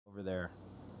over there.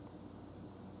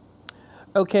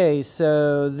 Okay,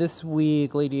 so this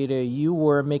week, Lady Ada, you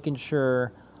were making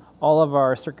sure all of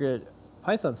our Circuit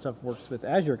Python stuff works with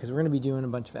Azure, because we're going to be doing a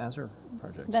bunch of Azure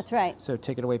projects. That's right. So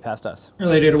take it away past us. Hey,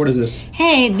 Lady Ada, what is this?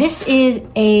 Hey, this is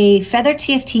a Feather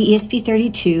TFT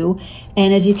ESP32,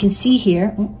 and as you can see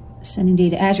here, sending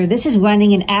data to Azure. This is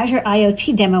running an Azure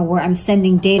IoT demo where I'm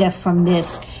sending data from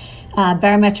this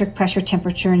barometric pressure,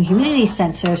 temperature, and humidity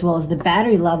sensor, as well as the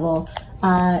battery level,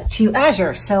 to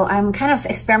Azure. So I'm kind of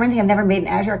experimenting. I've never made an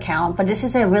Azure account, but this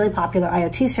is a really popular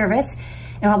IoT service.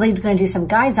 And I'm probably going to do some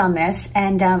guides on this.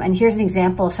 And here's an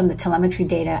example of some of the telemetry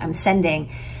data I'm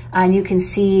sending. And you can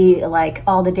see like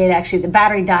all the data. Actually, the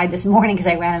battery died this morning because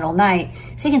I ran it all night.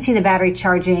 So you can see the battery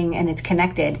charging and it's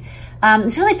connected.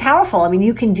 It's really powerful. I mean,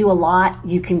 you can do a lot.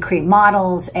 You can create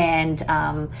models and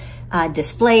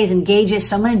displays and gauges.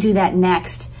 So I'm going to do that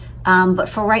next. But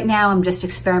for right now, I'm just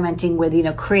experimenting with,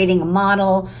 creating a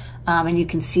model. And you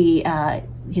can see,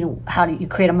 how do you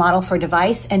create a model for a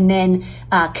device and then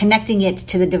connecting it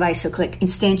to the device. So click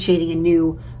instantiating a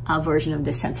new version of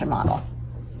this sensor model.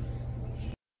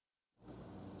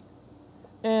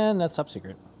 And that's top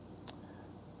secret.